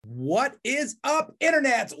What is up,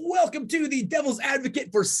 internets? Welcome to the Devil's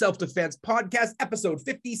Advocate for Self-Defense podcast, episode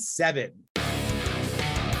 57.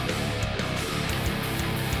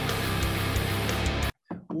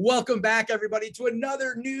 Welcome back, everybody, to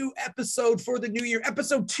another new episode for the new year.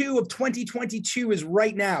 Episode 2 of 2022 is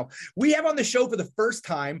right now. We have on the show for the first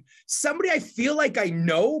time somebody I feel like I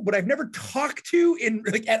know, but I've never talked to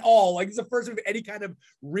at all. It's the first time of any kind of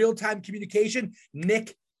real-time communication.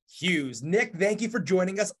 Nick Hughes. Nick, thank you for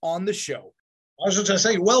joining us on the show. I was just going to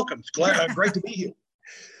say, welcome. Great to be here.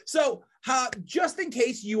 So, just in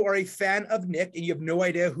case you are a fan of Nick and you have no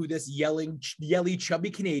idea who this yelly, chubby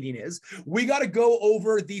Canadian is, we got to go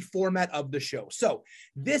over the format of the show. So,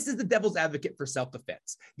 this is the Devil's Advocate for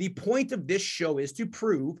Self-Defense. The point of this show is to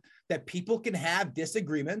prove that people can have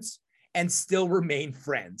disagreements and still remain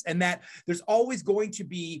friends, and that there's always going to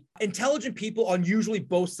be intelligent people on usually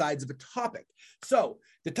both sides of a topic. So,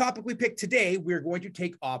 the topic we picked today, we're going to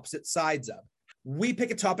take opposite sides of. We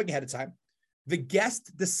pick a topic ahead of time. The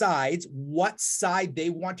guest decides what side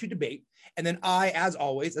they want to debate. And then I, as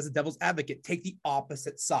always, as a devil's advocate, take the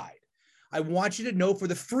opposite side. I want you to know for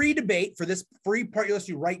the free debate, for this free part you're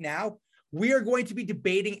listening to right now, we are going to be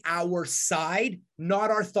debating our side,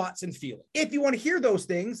 not our thoughts and feelings. If you want to hear those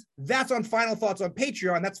things, that's on Final Thoughts on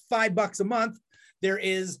Patreon. That's $5 a month. There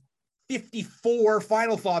is 54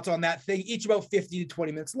 final thoughts on that thing, each about 50 to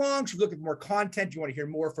 20 minutes long. So if you look at more content, you want to hear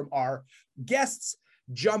more from our guests,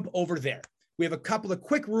 jump over there. We have a couple of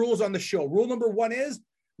quick rules on the show. Rule number 1 is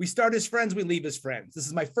we start as friends, we leave as friends. This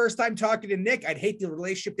is my first time talking to Nick. I'd hate the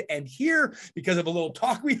relationship to end here because of a little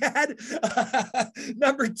talk we had.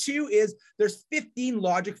 Number 2 is there's 15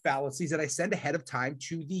 logic fallacies that I send ahead of time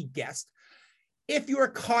to the guest. If you are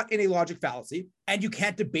caught in a logic fallacy and you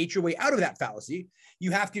can't debate your way out of that fallacy,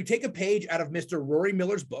 you have to take a page out of Mr. Rory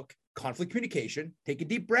Miller's book, Conflict Communication, take a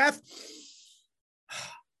deep breath,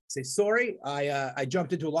 say, sorry, I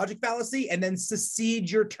jumped into a logic fallacy, and then secede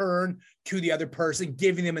your turn to the other person,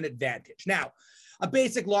 giving them an advantage. Now, a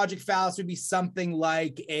basic logic fallacy would be something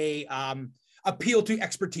like a appeal to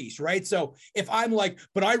expertise, right? So if I'm like,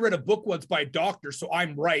 but I read a book once by a doctor, so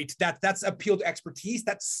I'm right, that's appeal to expertise.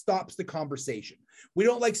 That stops the conversation. We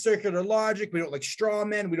don't like circular logic. We don't like straw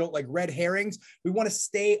men. We don't like red herrings. We want to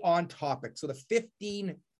stay on topic. So the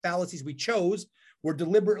 15 fallacies we chose were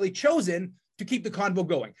deliberately chosen to keep the convo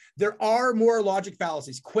going. There are more logic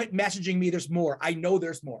fallacies. Quit messaging me. There's more. I know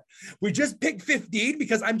there's more. We just picked 15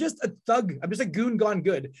 because I'm just a thug. I'm just a goon gone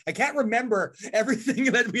good. I can't remember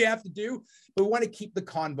everything that we have to do, but we want to keep the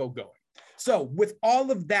convo going. So with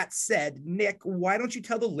all of that said, Nick, why don't you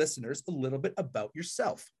tell the listeners a little bit about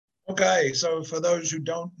yourself? Okay, so for those who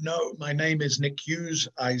don't know, my name is Nick Hughes.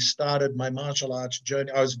 I started my martial arts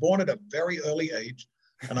journey. I was born at a very early age,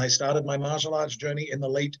 and I started my martial arts journey in the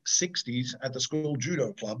late 60s at the school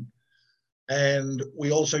judo club. And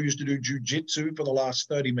we also used to do jiu-jitsu for the last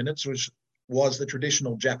 30 minutes, which was the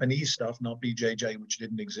traditional Japanese stuff, not BJJ, which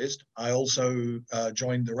didn't exist. I also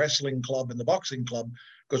joined the wrestling club and the boxing club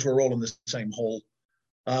because we're all in the same hall.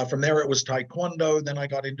 From there, it was Taekwondo. Then I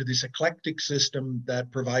got into this eclectic system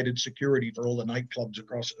that provided security for all the nightclubs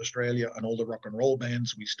across Australia and all the rock and roll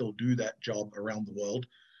bands. We still do that job around the world.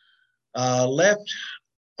 Left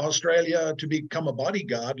Australia to become a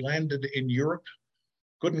bodyguard, landed in Europe,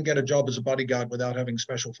 couldn't get a job as a bodyguard without having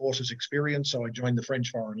special forces experience. So I joined the French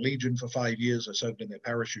Foreign Legion for 5 years. I served in their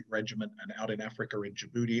parachute regiment, and out in Africa in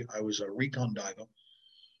Djibouti, I was a recon diver.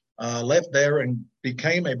 Left there and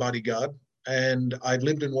became a bodyguard, and I've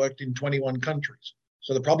lived and worked in 21 countries.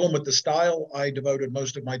 So the problem with the style I devoted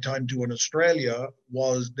most of my time to in Australia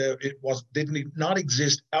was did not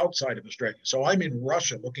exist outside of Australia. So I'm in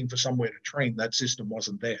Russia looking for somewhere to train. That system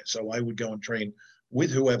wasn't there. So I would go and train with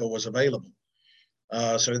whoever was available.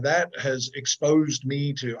 So that has exposed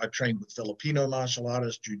me to, I've trained with Filipino martial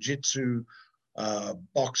artists, jiu-jitsu,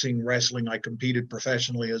 boxing, wrestling. I competed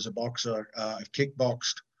professionally as a boxer. I've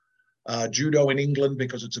kickboxed, judo in England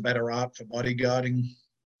because it's a better art for bodyguarding.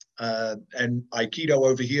 And Aikido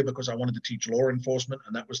over here because I wanted to teach law enforcement,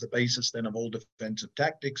 and that was the basis then of all defensive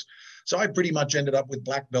tactics. So I pretty much ended up with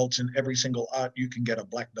black belts in every single art you can get a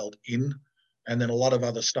black belt in, and then a lot of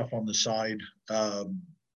other stuff on the side,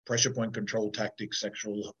 pressure point control tactics,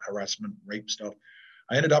 sexual harassment, rape stuff.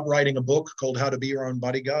 I ended up writing a book called How to Be Your Own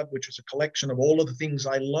Bodyguard, which is a collection of all of the things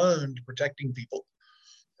I learned protecting people.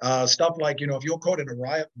 Stuff like, if you're caught in a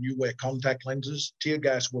riot and you wear contact lenses, tear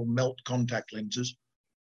gas will melt contact lenses.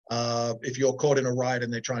 If you're caught in a riot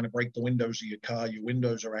and they're trying to break the windows of your car, your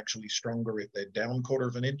windows are actually stronger if they're down 1/4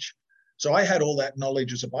 of an inch. So I had all that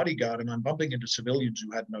knowledge as a bodyguard, and I'm bumping into civilians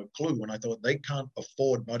who had no clue. And I thought they can't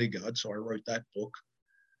afford bodyguards. So I wrote that book.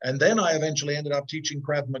 And then I eventually ended up teaching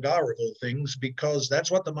Krav Maga of all things, because that's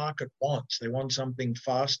what the market wants. They want something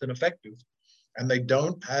fast and effective. And they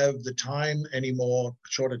don't have the time anymore,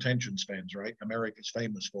 short attention spans, right? America's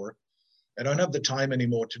famous for it. They don't have the time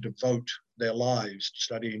anymore to devote their lives to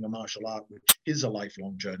studying a martial art, which is a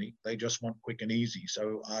lifelong journey. They just want quick and easy.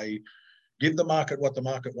 So I give the market what the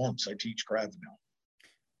market wants. I teach Krav now.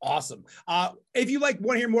 Awesome. If you want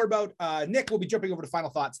to hear more about Nick, we'll be jumping over to final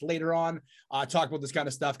thoughts later on, talk about this kind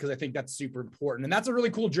of stuff, because I think that's super important. And that's a really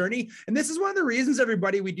cool journey. And this is one of the reasons,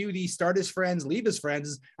 everybody, we do the start as friends, leave as friends.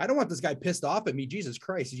 Is I don't want this guy pissed off at me. Jesus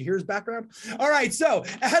Christ. Did you hear his background? All right. So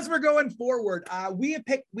as we're going forward, we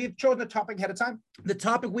have chosen a topic ahead of time. The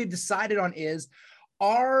topic we've decided on is,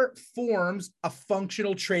 are forms a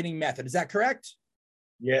functional training method? Is that correct?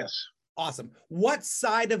 Yes. Awesome. What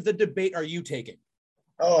side of the debate are you taking?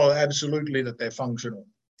 Oh, absolutely, that they're functional.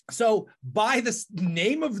 So by the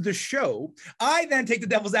name of the show, I then take the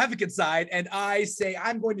devil's advocate side, and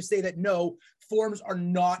I'm going to say that no, forms are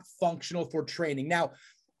not functional for training. Now,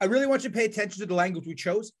 I really want you to pay attention to the language we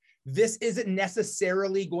chose. This isn't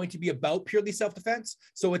necessarily going to be about purely self-defense.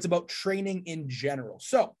 So it's about training in general.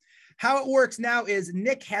 So how it works now is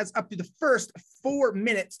Nick has up to the first 4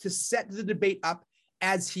 minutes to set the debate up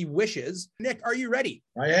as he wishes. Nick, are you ready?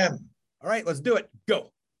 I am. All right, let's do it.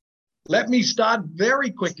 Go. Let me start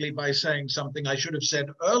very quickly by saying something I should have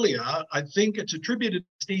said earlier. I think it's attributed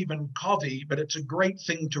to Stephen Covey, but it's a great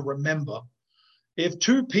thing to remember. If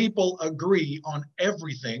two people agree on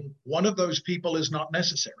everything, one of those people is not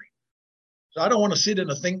necessary. So I don't want to sit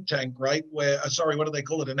in a think tank, right, where, what do they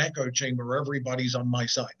call it, an echo chamber where everybody's on my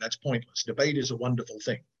side. That's pointless. Debate is a wonderful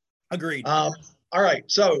thing. Agreed. All right,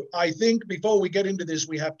 so I think before we get into this,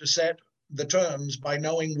 we have to set the terms by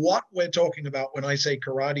knowing what we're talking about when I say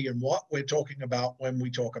karate and what we're talking about when we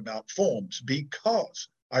talk about forms. Because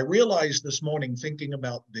I realized this morning, thinking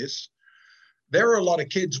about this, there are a lot of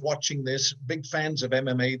kids watching this, big fans of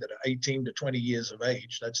MMA that are 18 to 20 years of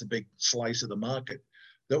age. That's a big slice of the market,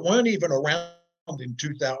 that weren't even around in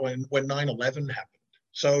 2000 when 9/11 happened.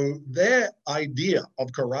 So their idea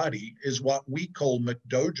of karate is what we call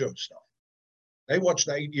McDojo stuff. They watch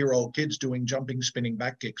the 8-year-old kids doing jumping, spinning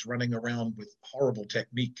back kicks, running around with horrible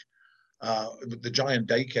technique, the giant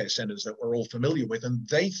daycare centers that we're all familiar with, and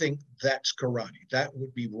they think that's karate. That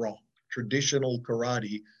would be wrong. Traditional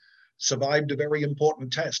karate survived a very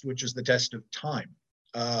important test, which is the test of time.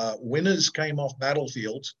 Winners came off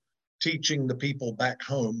battlefields teaching the people back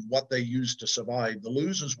home what they used to survive. The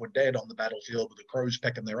losers were dead on the battlefield with the crows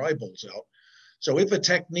pecking their eyeballs out. So if a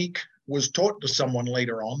technique was taught to someone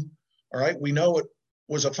later on, all right, we know it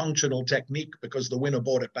was a functional technique because the winner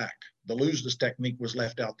brought it back. The loser's technique was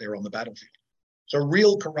left out there on the battlefield. So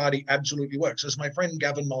real karate absolutely works. As my friend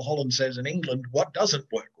Gavin Mulholland says in England, what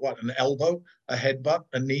doesn't work? What, an elbow, a headbutt,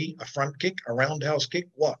 a knee, a front kick, a roundhouse kick?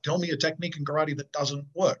 What? Tell me a technique in karate that doesn't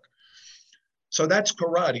work. So that's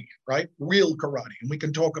karate, right? Real karate. And we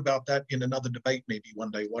can talk about that in another debate maybe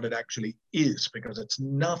one day, what it actually is, because it's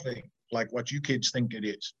nothing like what you kids think it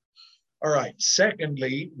is. All right.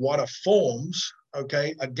 Secondly, what are forms?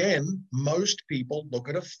 Okay. Again, most people look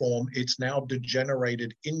at a form. It's now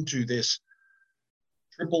degenerated into this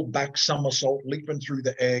triple back somersault, leaping through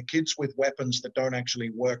the air, kids with weapons that don't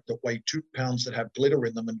actually work, that weigh 2 pounds, that have glitter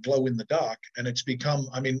in them and glow in the dark. And it's become,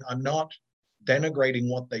 I'm not denigrating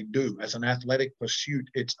what they do. As an athletic pursuit,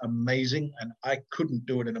 it's amazing. And I couldn't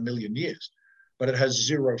do it in a million years, but it has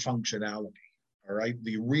zero functionality. All right.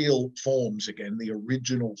 The real forms, again, the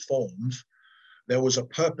original forms, there was a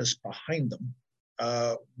purpose behind them,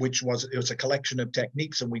 it was a collection of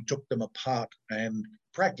techniques, and we took them apart and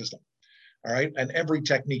practiced them. All right. And every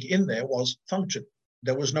technique in there was function.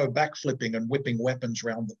 There was no backflipping and whipping weapons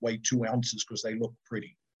around that weigh 2 ounces because they look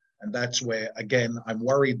pretty. And that's where, again, I'm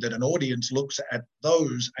worried that an audience looks at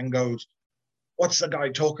those and goes, what's the guy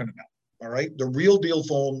talking about? All right. The real deal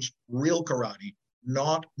forms, real karate,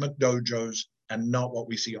 not McDojos, and not what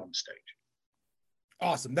we see on stage.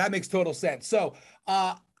 Awesome. That makes total sense. So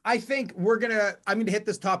I think I'm going to hit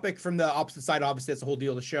this topic from the opposite side. Obviously, that's the whole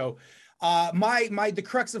deal of the show. The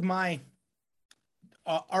crux of my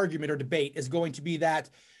argument or debate is going to be that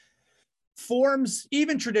forms,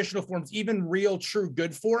 even traditional forms, even real, true,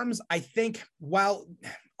 good forms, I think, while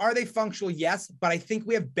are they functional? Yes, but I think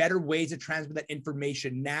we have better ways to transmit that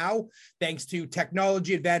information now, thanks to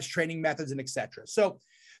technology, advanced training methods, and etc. So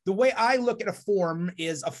the way I look at a form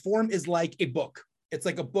is like a book. It's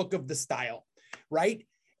like a book of the style, right?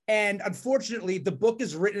 And unfortunately, the book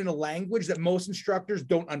is written in a language that most instructors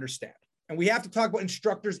don't understand. And we have to talk about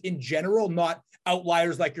instructors in general, not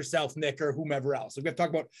outliers like yourself, Nick, or whomever else. So we have to talk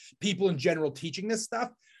about people in general teaching this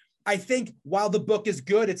stuff. I think while the book is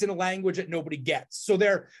good, it's in a language that nobody gets. So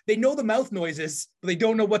they know the mouth noises, but they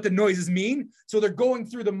don't know what the noises mean. So they're going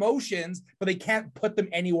through the motions, but they can't put them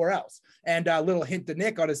anywhere else. And a little hint to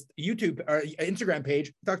Nick on his YouTube or Instagram page,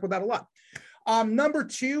 he talks about that a lot. Number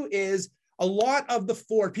two is a lot of the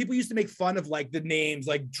Ford. People used to make fun of like the names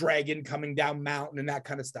like dragon coming down mountain and that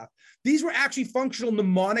kind of stuff. These were actually functional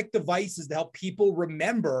mnemonic devices to help people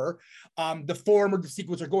remember the form or the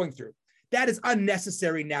sequence they're going through. That is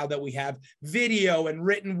unnecessary now that we have video and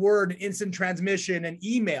written word and instant transmission and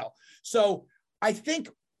email. So I think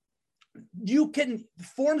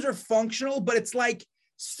forms are functional, but it's like,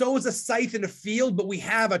 so is a scythe in a field, but we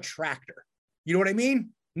have a tractor. You know what I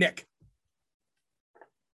mean? Nick.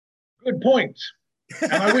 Good point.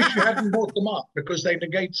 And I wish you hadn't brought them up because they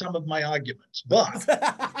negate some of my arguments. But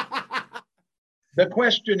the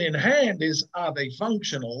question in hand is, are they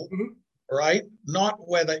functional? Mm-hmm. Right? Not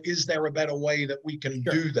whether is there a better way that we can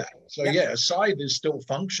do that. So yeah, a scythe is still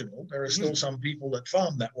functional. There are still some people that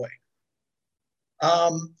farm that way.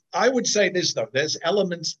 I would say this though, there's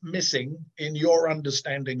elements missing in your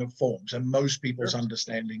understanding of forms and most people's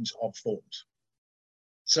understandings of forms.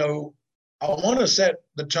 So I want to set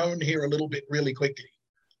the tone here a little bit really quickly.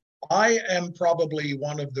 I am probably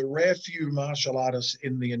one of the rare few martial artists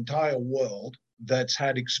in the entire world that's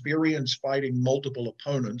had experience fighting multiple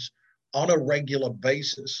opponents on a regular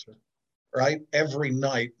basis, right, every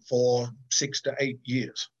night for 6 to 8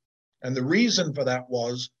 years. And the reason for that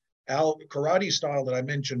was our karate style that I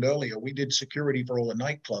mentioned earlier. We did security for all the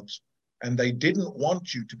nightclubs, and they didn't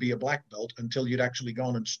want you to be a black belt until you'd actually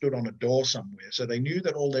gone and stood on a door somewhere. So they knew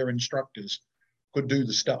that all their instructors could do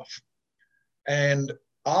the stuff. And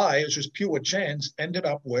I, as just pure chance, ended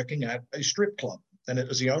up working at a strip club. And it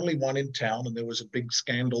was the only one in town, and there was a big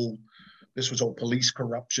scandal. This was all police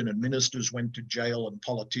corruption, and ministers went to jail and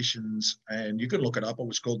politicians. And you can look it up. It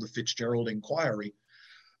was called the Fitzgerald Inquiry.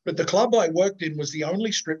 But the club I worked in was the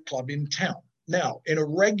only strip club in town. Now, in a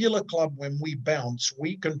regular club, when we bounce,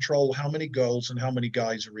 we control how many girls and how many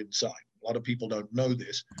guys are inside. A lot of people don't know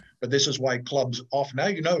this, but this is why clubs off. Now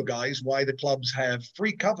you know, guys, why the clubs have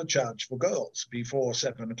free cover charge for girls before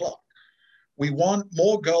 7 o'clock. We want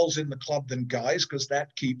more girls in the club than guys because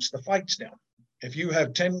that keeps the fights down. If you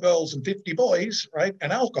have 10 girls and 50 boys, right,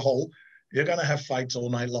 and alcohol, you're going to have fights all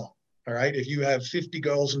night long, all right? If you have 50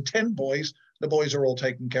 girls and 10 boys, the boys are all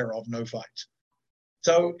taken care of, no fights.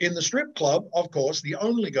 So in the strip club, of course, the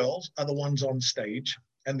only girls are the ones on stage,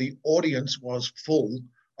 and the audience was full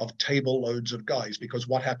of table loads of guys, because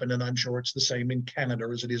what happened, and I'm sure it's the same in Canada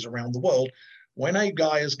as it is around the world, when a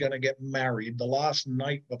guy is going to get married, the last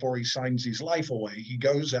night before he signs his life away, he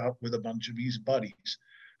goes out with a bunch of his buddies.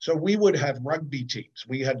 So we would have rugby teams.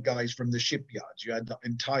 We had guys from the shipyards. You had the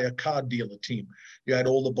entire car dealer team. You had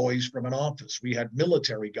all the boys from an office. We had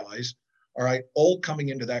military guys, all right, all coming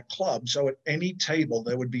into that club. So at any table,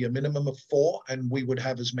 there would be a minimum of 4, and we would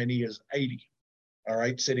have as many as 80, all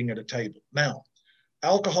right, sitting at a table. Now,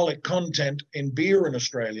 alcoholic content in beer in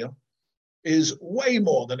Australia is way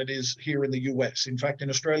more than it is here in the US. In fact, in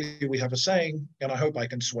Australia, we have a saying, and I hope I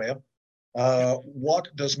can swear, what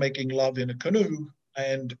does making love in a canoe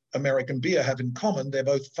and American beer have in common? They're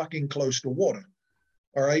both fucking close to water.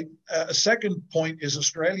 All right. A second point is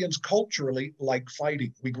Australians culturally like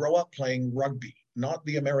fighting. We grow up playing rugby, not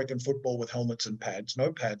the American football with helmets and pads,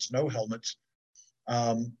 no helmets,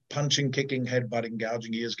 punching, kicking, headbutting,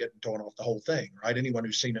 gouging ears, getting torn off, the whole thing, right? Anyone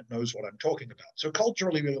who's seen it knows what I'm talking about. So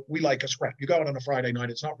culturally, we like a scrap. You go out on a Friday night,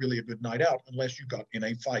 it's not really a good night out unless you got in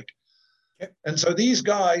a fight. And so these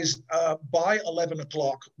guys, by 11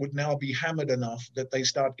 o'clock, would now be hammered enough that they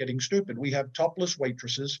start getting stupid. We have topless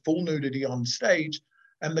waitresses, full nudity on stage,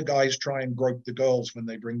 and the guys try and grope the girls when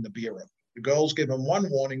they bring the beer up. The girls give them one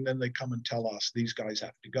warning, then they come and tell us these guys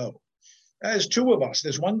have to go. There's 2 of us.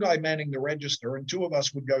 There's one guy manning the register, and 2 of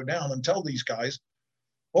us would go down and tell these guys,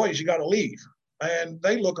 boys, you got to leave. And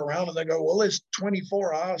they look around and they go, well, there's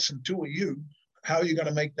 24 of us and 2 of you. How are you going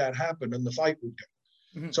to make that happen? And the fight would go.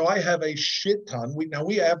 Mm-hmm. So I have a shit ton.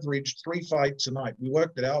 We averaged 3 fights a night. We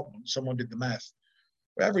worked it out. Someone did the math.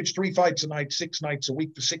 We averaged 3 fights a night, 6 nights a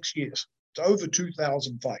week for 6 years. It's over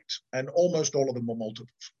 2,000 fights, and almost all of them were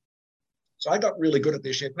multiples. So I got really good at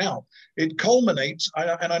this shit. Now, it culminates,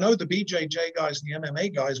 and I know the BJJ guys and the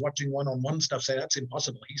MMA guys watching one-on-one stuff say that's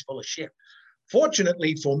impossible. He's full of shit.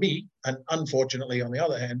 Fortunately for me, and unfortunately on the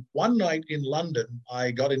other hand, one night in London,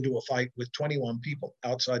 I got into a fight with 21 people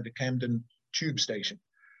outside the Camden tube station.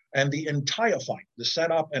 And the entire fight, the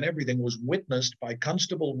setup and everything, was witnessed by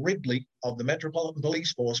Constable Ridley of the Metropolitan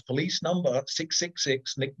Police Force, police number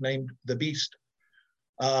 666, nicknamed the Beast.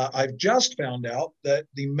 I've just found out that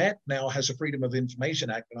the Met now has a Freedom of Information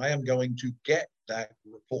Act, and I am going to get that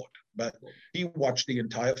report. But he watched the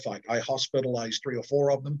entire fight. I hospitalized 3 or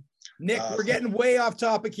 4 of them. Nick, we're getting way off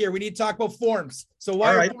topic here. We need to talk about forms. So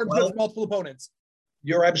why are forms against multiple opponents?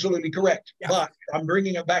 You're absolutely correct. Yeah. But I'm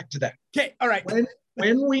bringing it back to that. Okay, all right.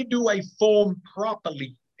 When we do a form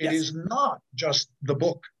properly, it is not just the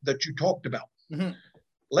book that you talked about. Mm-hmm.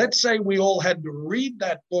 Let's say we all had to read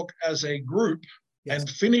that book as a group and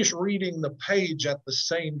finish reading the page at the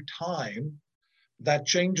same time. That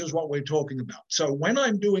changes what we're talking about. So when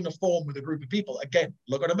I'm doing a form with a group of people, again,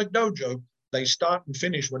 look at a McDojo, they start and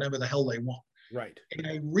finish whenever the hell they want. Right. In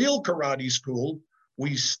a real karate school,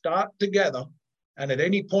 we start together, and at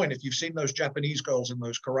any point, if you've seen those Japanese girls in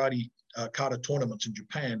those karate kata tournaments in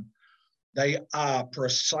Japan, they are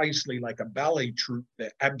precisely like a ballet troupe.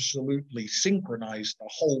 They're absolutely synchronized the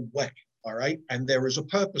whole way, all right? And there is a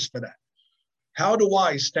purpose for that. How do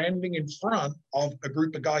I, standing in front of a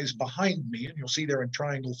group of guys behind me, and you'll see they're in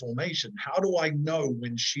triangle formation, how do I know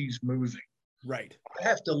when she's moving? Right. I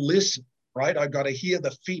have to listen, right? I got to hear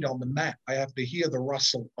the feet on the mat. I have to hear the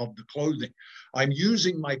rustle of the clothing. I'm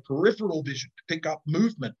using my peripheral vision to pick up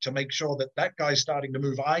movement to make sure that that guy's starting to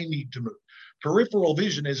move. I need to move. Peripheral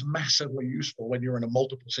vision is massively useful when you're in a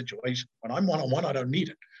multiple situation. When I'm one-on-one, I don't need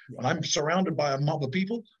it. When I'm surrounded by a mob of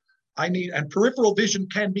people, I need, and peripheral vision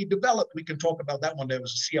can be developed. We can talk about that one. There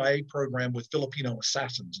was a CIA program with Filipino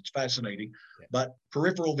assassins. It's fascinating, but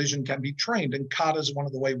peripheral vision can be trained, and Kata is one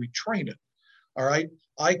of the way we train it. All right.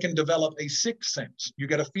 I can develop a sixth sense. You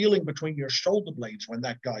get a feeling between your shoulder blades when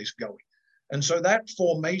that guy's going. And so that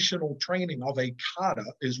formational training of a kata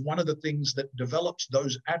is one of the things that develops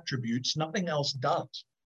those attributes. Nothing else does.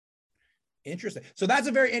 Interesting. So that's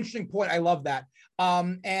a very interesting point. I love that.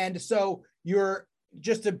 And so you're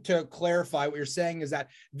just to clarify what you're saying is that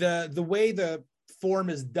the way the form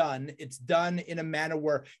is done, it's done in a manner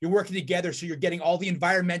where you're working together. So you're getting all the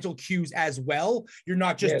environmental cues as well. You're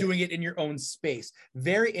not just doing it in your own space.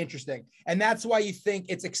 Very interesting. And that's why you think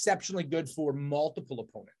it's exceptionally good for multiple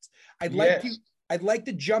opponents. I'd like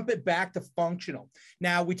to jump it back to functional.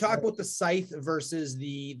 Now we talk about the scythe versus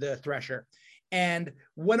the thresher. And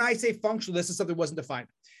when I say functional, this is something that wasn't defined.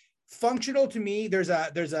 Functional to me, there's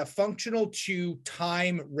a functional to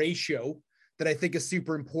time ratio that I think is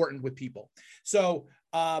super important with people. So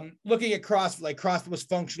looking at CrossFit, CrossFit was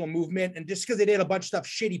functional movement, and just because they did a bunch of stuff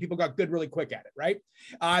shitty, people got good really quick at it, right?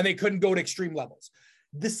 And they couldn't go to extreme levels.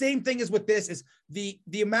 The same thing is with this is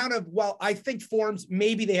the amount of, well, I think forms,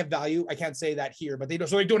 maybe they have value. I can't say that here, but they don't,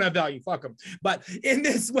 so they don't have value, fuck them. But in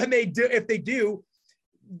this, when they do, if they do,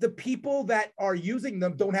 the people that are using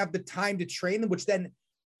them don't have the time to train them, which then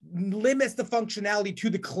limits the functionality to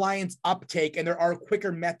the client's uptake, and there are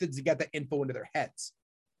quicker methods to get the info into their heads.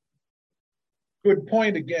 Good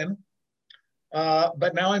point again.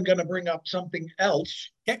 But now I'm going to bring up something else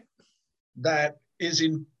that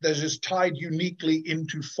is tied uniquely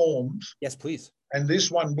into forms. Yes, please. And this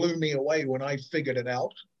one blew me away when I figured it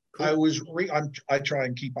out. Cool. I try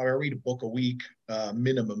and I read a book a week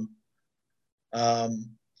minimum.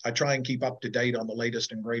 I try and keep up to date on the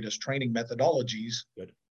latest and greatest training methodologies.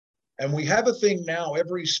 Good. And we have a thing now,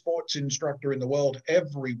 every sports instructor in the world,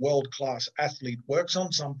 every world-class athlete works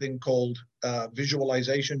on something called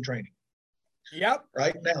visualization training. Yep.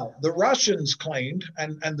 Right now, the Russians claimed,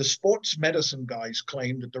 and the sports medicine guys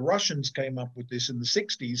claimed that the Russians came up with this in the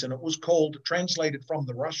 60s, and it was called, translated from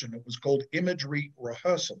the Russian, it was called imagery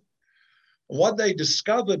rehearsal. What they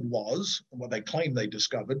discovered was, what they claimed they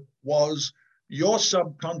discovered, was your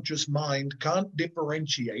subconscious mind can't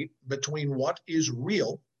differentiate between what is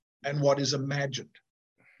real and what is imagined,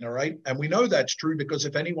 all right? And we know that's true because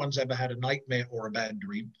if anyone's ever had a nightmare or a bad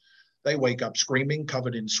dream, they wake up screaming,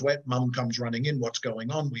 covered in sweat, mom comes running in, what's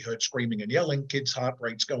going on? We heard screaming and yelling, kids' heart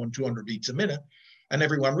rate's going 200 beats a minute, and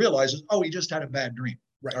everyone realizes, oh, he just had a bad dream,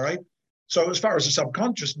 all right? So as far as the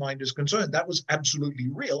subconscious mind is concerned, that was absolutely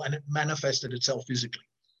real, and it manifested itself physically.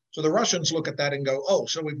 So the Russians look at that and go, oh,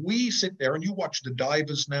 so if we sit there and you watch the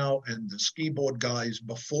divers now and the ski board guys,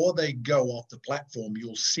 before they go off the platform,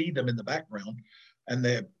 you'll see them in the background and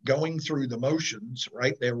they're going through the motions,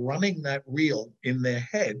 right? They're running that reel in their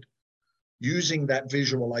head using that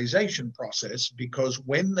visualization process, because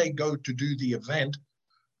when they go to do the event,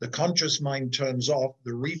 the conscious mind turns off,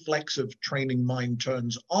 the reflexive training mind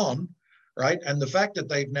turns on, right? And the fact that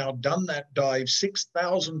they've now done that dive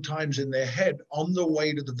 6,000 times in their head on the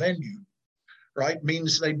way to the venue, right,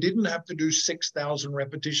 means they didn't have to do 6,000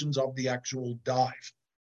 repetitions of the actual dive.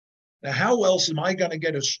 Now, how else am I going to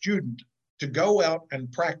get a student to go out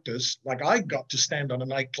and practice like I got to stand on a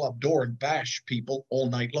nightclub door and bash people all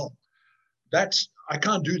night long? I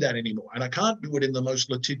can't do that anymore. And I can't do it in the most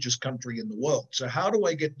litigious country in the world. So how do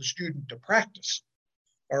I get the student to practice?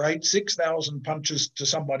 All right, 6,000 punches to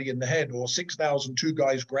somebody in the head, or 6,000 two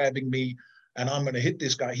guys grabbing me and I'm going to hit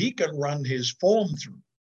this guy. He can run his form through.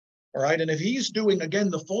 All right. And if he's doing, again,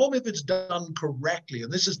 the form, if it's done correctly,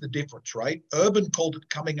 and this is the difference, right? Urban called it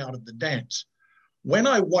coming out of the dance. When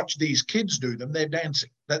I watch these kids do them, they're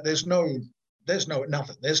dancing. There's nothing.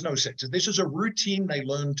 There's no sense. This is a routine they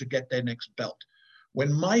learn to get their next belt.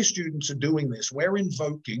 When my students are doing this, we're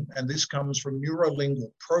invoking, and this comes from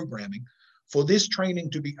neurolingual programming, for this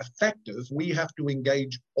training to be effective, we have to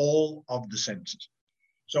engage all of the senses.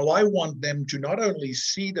 So I want them to not only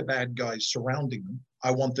see the bad guys surrounding them,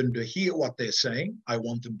 I want them to hear what they're saying. I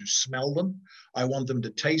want them to smell them. I want them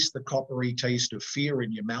to taste the coppery taste of fear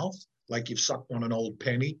in your mouth, like you've sucked on an old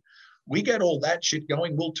penny. We get all that shit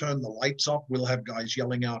going. We'll turn the lights off. We'll have guys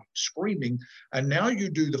yelling out, screaming. And now you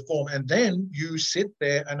do the form. And then you sit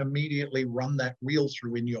there and immediately run that reel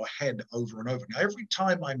through in your head over and over. Now, every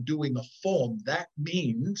time I'm doing a form, that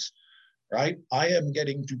means, right, I am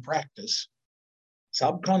getting to practice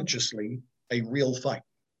subconsciously a real fight.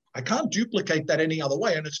 I can't duplicate that any other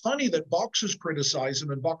way. And it's funny that boxers criticize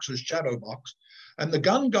them and boxers shadow box, and the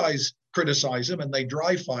gun guys criticize them and they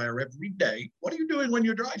dry fire every day. What are you doing when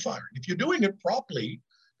you're dry firing? If you're doing it properly,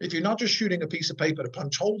 if you're not just shooting a piece of paper to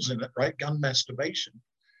punch holes in it, right? Gun masturbation.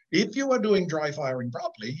 If you are doing dry firing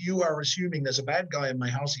properly, you are assuming there's a bad guy in my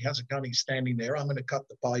house. He has a gun. He's standing there. I'm going to cut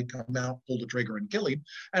the pie, come out, pull the trigger and kill him.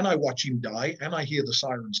 And I watch him die and I hear the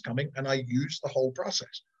sirens coming and I use the whole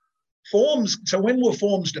process. Forms. So when were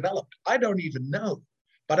forms developed? I don't even know.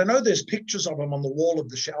 But I know there's pictures of them on the wall of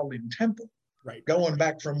the Shaolin Temple. Right. Going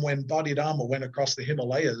back from when Bodhidharma went across the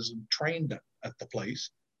Himalayas and trained at the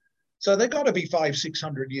place. So they got to be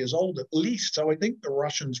 500-600 years old at least. So I think the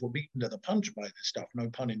Russians were beaten to the punch by this stuff, no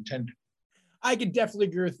pun intended. I could definitely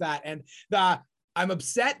agree with that. And I'm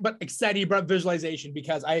upset but excited about visualization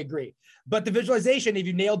because I agree. But the visualization, if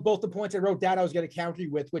you nailed both the points I wrote down, I was going to counter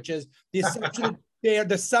you with, which is the assumption the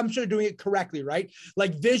assumption of doing it correctly, right?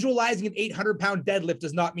 Like visualizing an 800-pound deadlift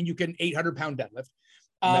does not mean you can 800-pound deadlift.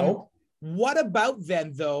 No. What about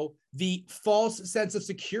then, though, the false sense of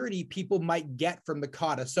security people might get from the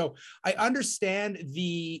kata? So I understand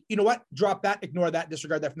you know what? Drop that, ignore that,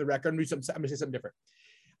 disregard that from the record. I'm going to say something different.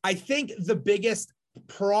 I think the biggest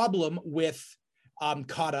problem with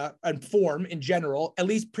kata and form in general, at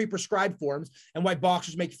least pre-prescribed forms, and why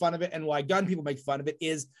boxers make fun of it and why gun people make fun of it,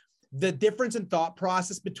 is the difference in thought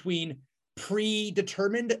process between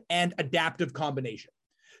predetermined and adaptive combination.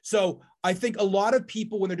 So I think a lot of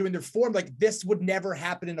people, when they're doing their form, like this would never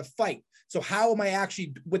happen in a fight. So how am I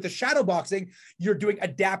actually, with the shadow boxing, you're doing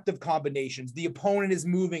adaptive combinations. The opponent is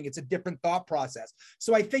moving. It's a different thought process.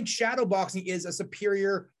 So I think shadow boxing is a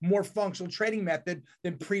superior, more functional training method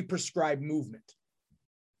than pre-prescribed movement.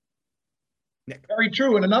 Nick. Very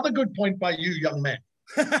true. And another good point by you, young man.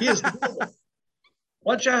 Here's the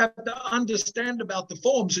what you have to understand about the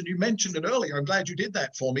forms, and you mentioned it earlier, I'm glad you did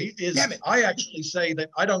that for me, is I actually say that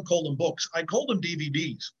I don't call them books, I call them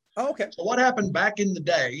DVDs. Oh, okay. So what happened back in the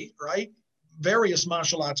day, right? Various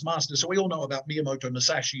martial arts masters, so we all know about Miyamoto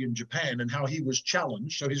Musashi in Japan and how he was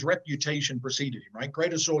challenged, so his reputation preceded him, right?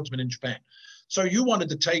 Greatest swordsman in Japan. So you wanted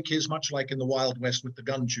to take his, much like in the Wild West with the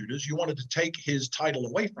gun shooters, you wanted to take his title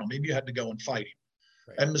away from him, you had to go and fight him.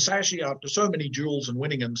 And Musashi, after so many duels and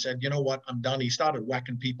winning them, said, you know what, I'm done. He started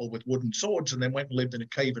whacking people with wooden swords and then went and lived in a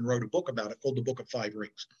cave and wrote a book about it called The Book of Five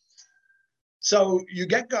Rings. So you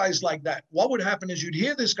get guys like that. What would happen is you'd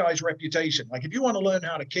hear this guy's reputation. Like if you want to learn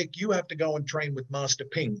how to kick, you have to go and train with Master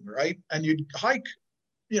Ping, right? And you'd hike,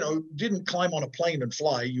 you know, didn't climb on a plane and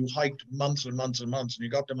fly. You hiked months and months and months and you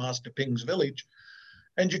got to Master Ping's village.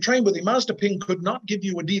 And you train with him. Master Ping could not give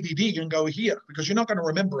you a DVD and go here because you're not going to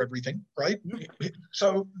remember everything, right?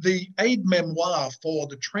 So the aid memoir for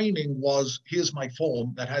the training was, here's my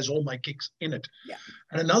form that has all my kicks in it. Yeah.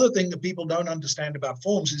 And another thing that people don't understand about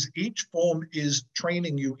forms is each form is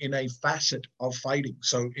training you in a facet of fighting.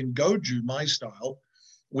 So in Goju, my style,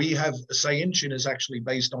 we have Seiinshin is actually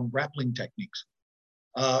based on grappling techniques.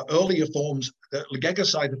 Earlier forms, the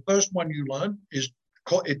Gegasai, the first one you learn is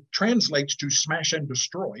it translates to smash and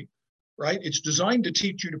destroy, right? It's designed to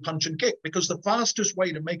teach you to punch and kick because the fastest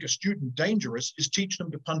way to make a student dangerous is teach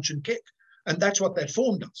them to punch and kick. And that's what that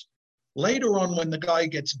form does. Later on, when the guy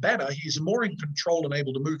gets better, he's more in control and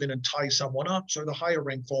able to move in and tie someone up. So the higher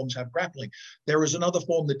rank forms have grappling. There is another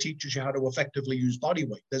form that teaches you how to effectively use body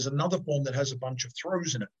weight. There's another form that has a bunch of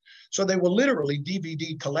throws in it. So they were literally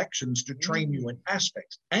DVD collections to train you in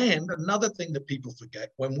aspects. And another thing that people forget,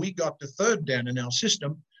 when we got to third dan in our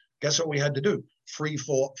system, guess what we had to do? Free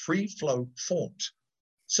flow forms.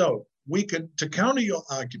 So we could, to counter your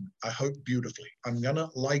argument, I hope beautifully, I'm going to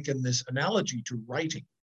liken this analogy to writing.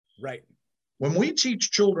 Right. When we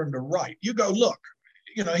teach children to write, you go, look,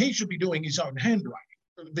 he should be doing his own handwriting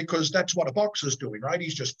because that's what a boxer's doing, right?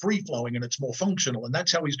 He's just free flowing and it's more functional. And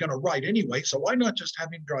that's how he's going to write anyway. So why not just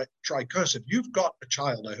have him try cursive? You've got a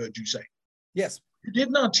child, I heard you say. Yes. You did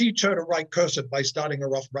not teach her to write cursive by starting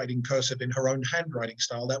her off writing cursive in her own handwriting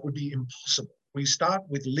style. That would be impossible. We start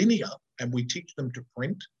with linear and we teach them to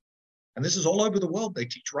print. And this is all over the world. They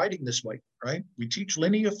teach writing this way, right? We teach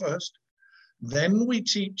linear first, then we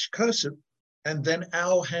teach cursive, and then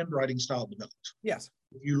our handwriting style develops. Yes.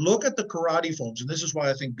 If you look at the karate forms, and this is why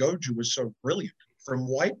I think Goju is so brilliant, from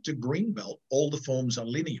white to green belt, all the forms are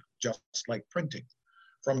linear, just like printing.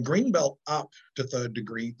 From green belt up to third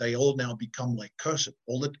degree, they all now become like cursive.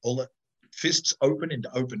 All the fists open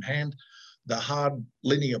into open hand. The hard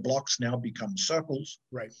linear blocks now become circles.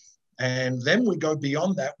 Right. And then we go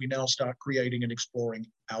beyond that. We now start creating and exploring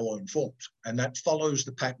our own forms. And that follows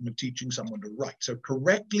the pattern of teaching someone to write. So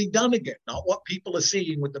correctly done again, not what people are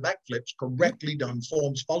seeing with the backflips, correctly done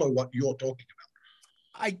forms follow what you're talking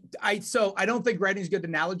about. So I don't think writing is a good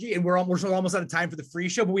analogy, and we're almost out of time for the free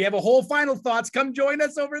show, but we have a whole final thoughts. Come join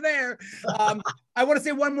us over there. I want to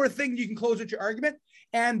say one more thing. You can close with your argument.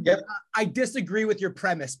 And yep. I disagree with your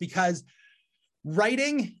premise because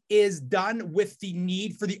writing is done with the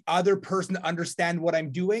need for the other person to understand what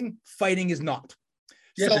I'm doing. Fighting is not.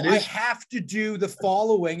 Yes, so I have to do the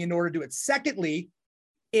following in order to do it. Secondly,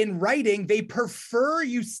 in writing, they prefer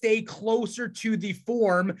you stay closer to the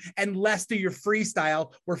form and less to your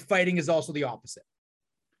freestyle, where fighting is also the opposite.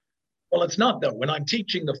 Well, it's not though. When I'm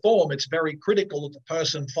teaching the form, it's very critical that the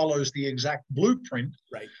person follows the exact blueprint.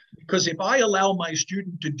 Right. Because if I allow my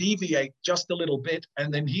student to deviate just a little bit,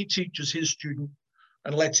 and then he teaches his student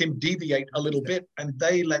and lets him deviate a little bit, and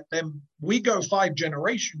they let them, we go 5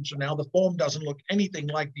 generations, and now the form doesn't look anything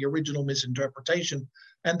like the original misinterpretation.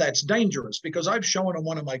 And that's dangerous, because I've shown on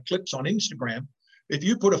one of my clips on Instagram, if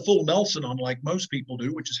you put a full Nelson on like most people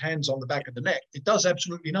do, which is hands on the back of the neck, it does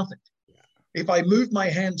absolutely nothing. If I move my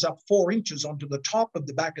hands up 4 inches onto the top of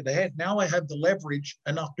the back of the head, now I have the leverage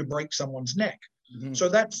enough to break someone's neck. Mm-hmm. So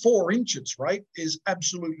that 4 inches, right, is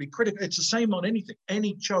absolutely critical. It's the same on anything,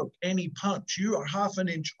 any choke, any punch. You are half an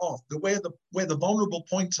inch off. Where the vulnerable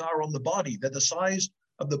points are on the body, they're the size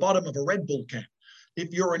of the bottom of a Red Bull can.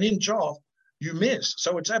 If you're an inch off, you miss.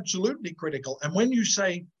 So it's absolutely critical. And when you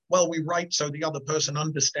say, well, we write so the other person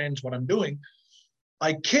understands what I'm doing,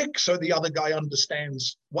 I kick so the other guy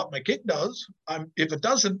understands what my kick does. If it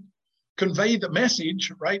doesn't convey the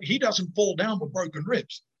message, right, he doesn't fall down with broken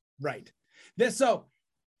ribs. Right. So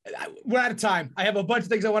we're out of time. I have a bunch of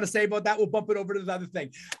things I want to say about that. We'll bump it over to the other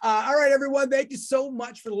thing. All right, everyone. Thank you so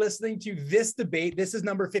much for listening to this debate. This is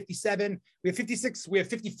number 57. We have 56. We have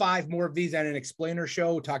 55 more of these and an explainer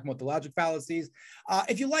show talking about the logic fallacies.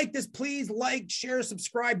 If you like this, please like, share,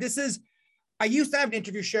 subscribe. I used to have an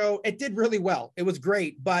interview show. It did really well. It was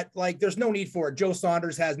great, but there's no need for it. Joe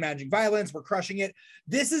Saunders has Managing Violence. We're crushing it.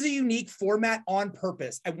 This is a unique format on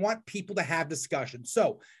purpose. I want people to have discussion.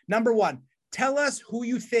 So number one, tell us who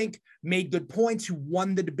you think made good points, who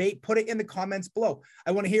won the debate. Put it in the comments below.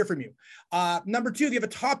 I want to hear from you. Number two, if you have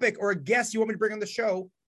a topic or a guest you want me to bring on the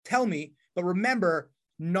show, tell me. But remember,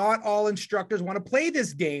 not all instructors want to play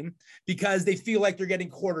this game because they feel like they're getting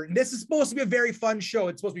quartered. And this is supposed to be a very fun show.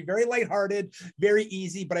 It's supposed to be very lighthearted, very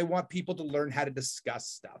easy, but I want people to learn how to discuss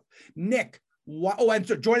stuff. Nick, and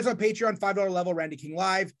so join us on Patreon, $5 level, Randy King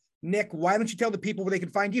Live. Nick, why don't you tell the people where they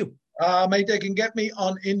can find you? Mate, they can get me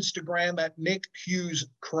on Instagram at Nick Hughes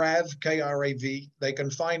Krav, K-R-A-V. They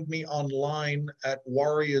can find me online at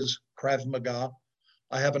Warriors Krav Maga.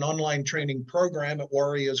 I have an online training program at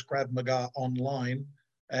Warriors Krav Maga online.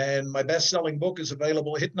 And my best-selling book is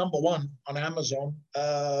available, hit #1 on Amazon,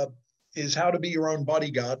 is How to Be Your Own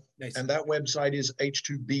Bodyguard. Nice. And that website is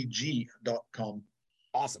h2bg.com.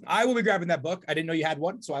 Awesome. I will be grabbing that book. I didn't know you had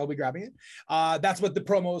one, so I will be grabbing it. That's what the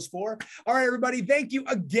promo is for. All right, everybody. Thank you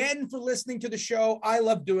again for listening to the show. I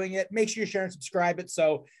love doing it. Make sure you share and subscribe it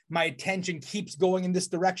so my attention keeps going in this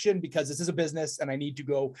direction, because this is a business and I need to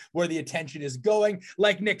go where the attention is going.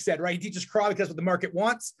 Like Nick said, right? He teaches karate because that's what the market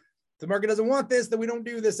wants. If the market doesn't want this, then we don't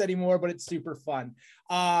do this anymore, but it's super fun.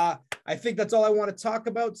 I think that's all I want to talk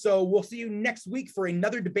about. So we'll see you next week for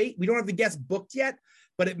another debate. We don't have the guest booked yet,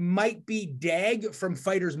 but it might be Dag from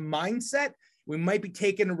Fighter's Mindset. We might be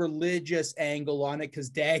taking a religious angle on it because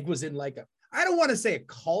Dag was in I don't want to say a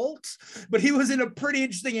cult, but he was in a pretty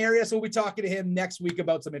interesting area. So we'll be talking to him next week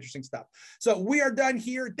about some interesting stuff. So we are done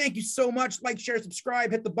here. Thank you so much. Like, share, subscribe,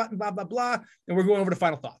 hit the button, blah, blah, blah. And we're going over to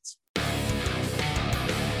final thoughts.